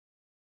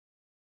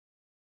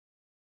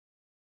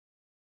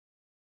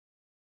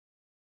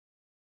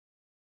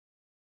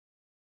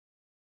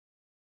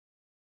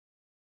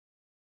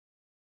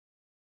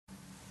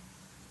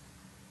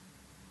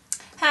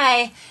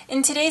Hi,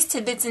 in today's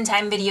Tidbits in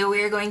Time video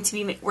we are going to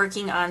be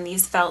working on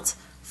these felt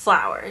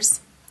flowers.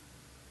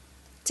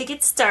 To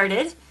get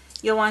started,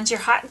 you'll want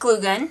your hot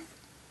glue gun,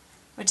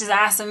 which is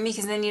awesome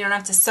because then you don't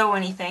have to sew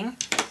anything,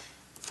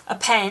 a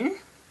pen,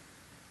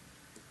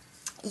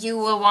 you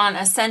will want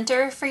a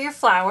center for your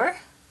flower,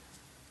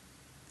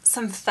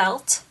 some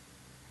felt,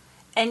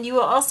 and you will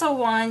also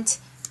want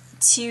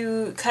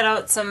to cut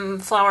out some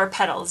flower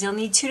petals. You'll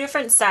need two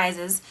different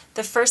sizes.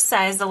 The first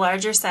size, the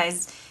larger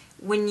size,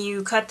 when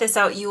you cut this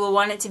out you will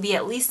want it to be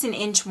at least an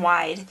inch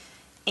wide,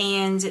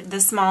 and the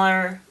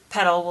smaller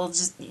petal will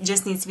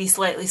just needs to be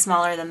slightly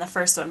smaller than the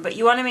first one, but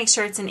you want to make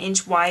sure it's an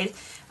inch wide.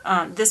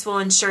 This will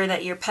ensure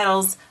that your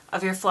petals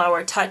of your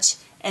flower touch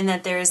and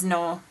that there is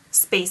no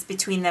space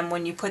between them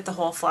when you put the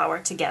whole flower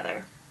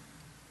together.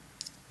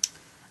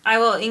 I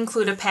will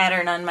include a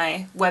pattern on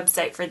my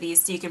website for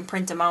these so you can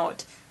print them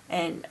out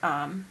and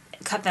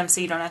cut them so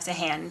you don't have to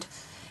hand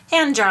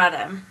draw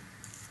them.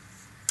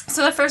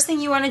 So the first thing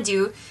you want to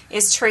do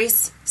is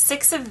trace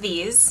 6 of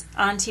these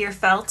onto your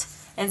felt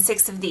and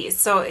 6 of these.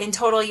 So in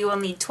total you will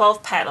need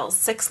 12 petals,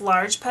 6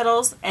 large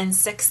petals and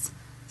 6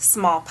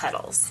 small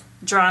petals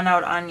drawn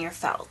out on your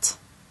felt.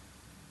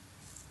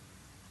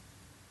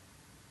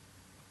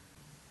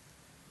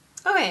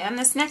 Okay, on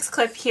this next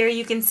clip here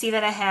you can see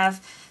that I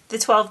have the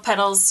 12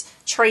 petals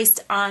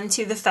traced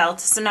onto the felt.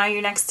 So now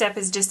your next step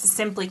is just to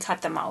simply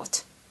cut them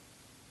out.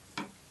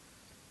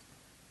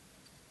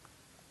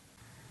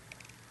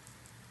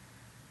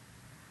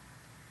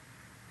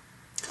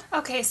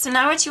 Okay, so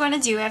now what you want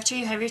to do after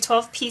you have your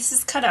 12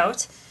 pieces cut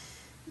out,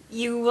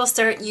 you will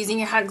start using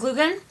your hot glue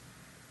gun.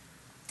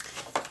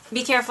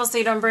 Be careful so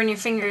you don't burn your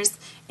fingers.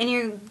 And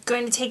you're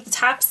going to take the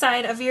top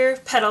side of your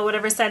petal,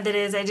 whatever side that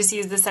is, I just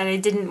used the side I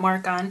didn't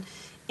mark on,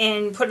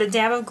 and put a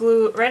dab of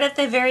glue right at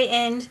the very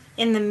end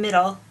in the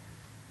middle.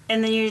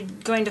 And then you're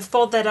going to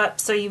fold that up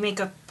so you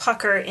make a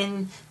pucker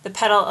in the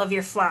petal of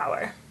your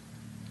flower.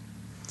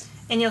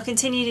 And you'll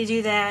continue to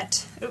do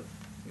that. Oop,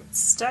 it's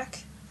stuck.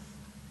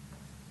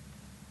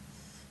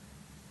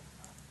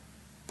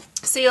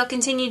 So you'll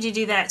continue to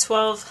do that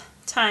 12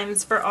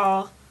 times for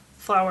all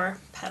flower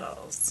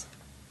petals.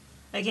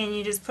 Again,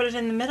 you just put it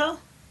in the middle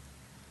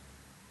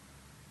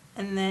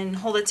and then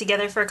hold it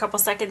together for a couple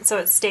seconds so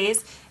it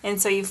stays,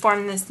 and so you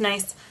form this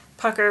nice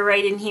pucker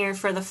right in here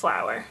for the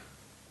flower.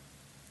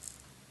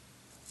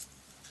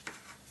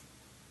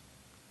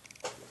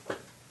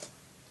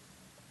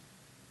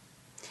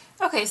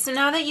 Okay, so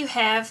now that you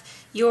have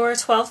your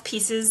 12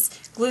 pieces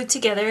glued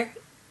together,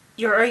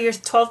 your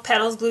 12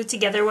 petals glued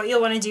together, what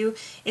you'll want to do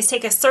is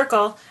take a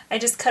circle. I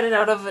just cut it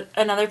out of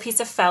another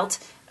piece of felt.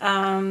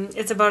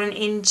 It's about an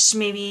inch,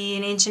 maybe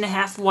an inch and a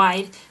half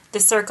wide, the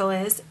circle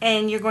is,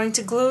 and you're going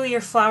to glue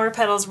your flower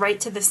petals right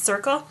to this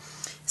circle.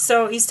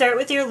 So you start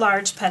with your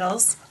large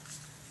petals,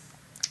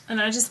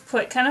 and I just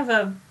put kind of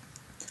a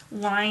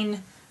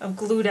line of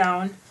glue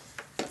down,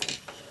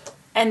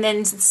 and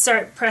then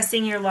start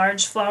pressing your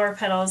large flower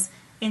petals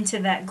into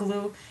that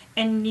glue.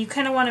 And you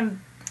kind of want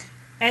to,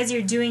 as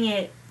you're doing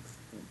it,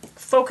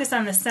 focus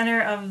on the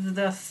center of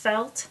the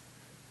felt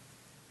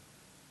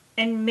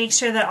and make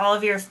sure that all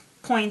of your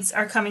points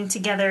are coming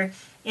together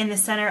in the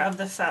center of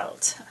the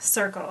felt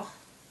circle.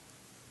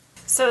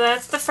 So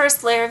that's the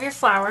first layer of your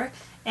flower,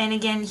 and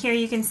again here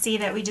you can see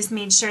that we just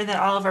made sure that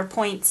all of our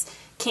points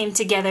came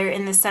together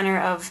in the center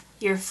of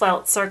your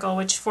felt circle,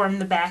 which formed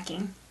the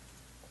backing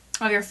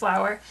of your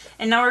flower.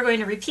 And now we're going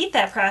to repeat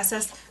that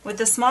process with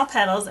the small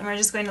petals, and we're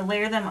just going to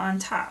layer them on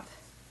top.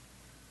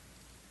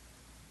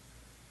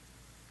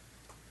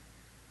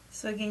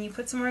 So again, you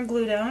put some more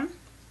glue down.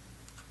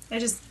 I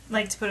just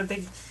like to put a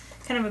big,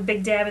 kind of a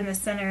big dab in the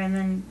center and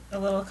then a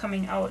little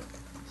coming out.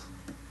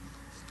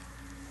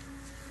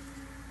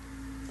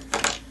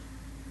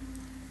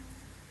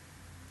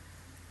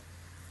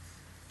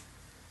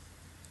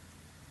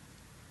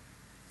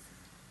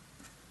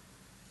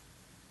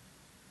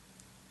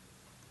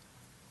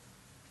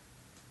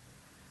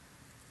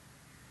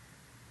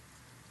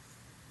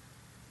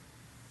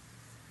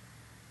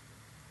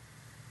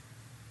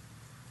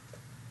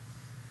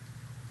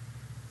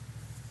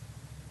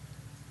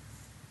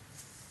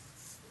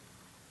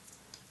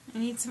 I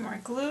need some more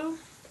glue.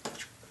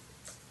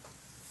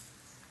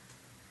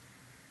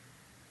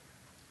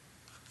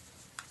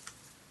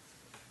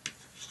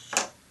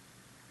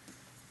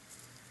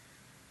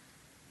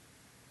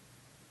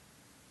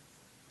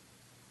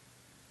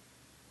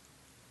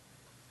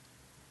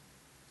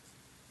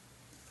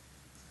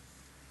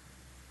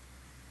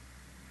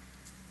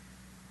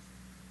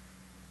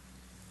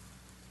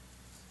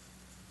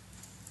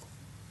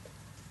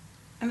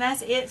 And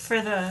that's it for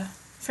the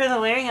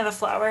layering of the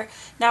flower.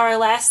 Now our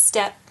last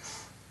step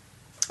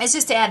is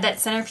just to add that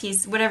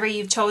centerpiece, whatever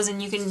you've chosen.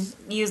 You can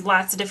use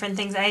lots of different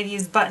things. I've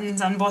used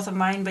buttons on both of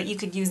mine, but you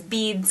could use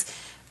beads,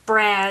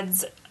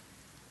 brads,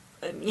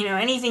 you know,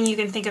 anything you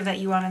can think of that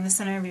you want in the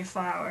center of your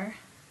flower.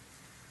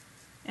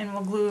 And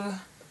we'll glue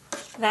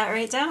that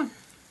right down.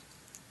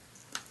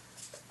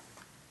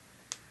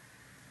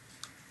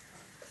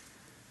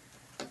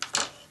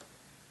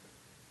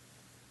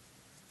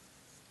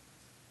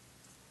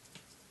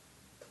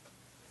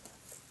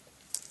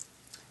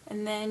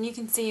 And then you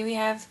can see we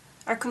have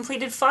our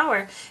completed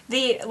flower.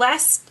 The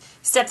last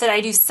step that I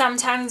do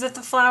sometimes with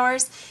the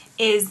flowers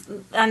is,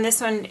 on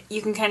this one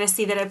you can kind of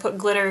see that I put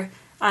glitter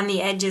on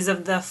the edges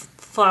of the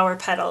flower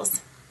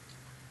petals.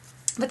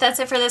 But that's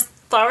it for this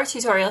flower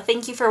tutorial.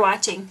 Thank you for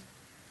watching.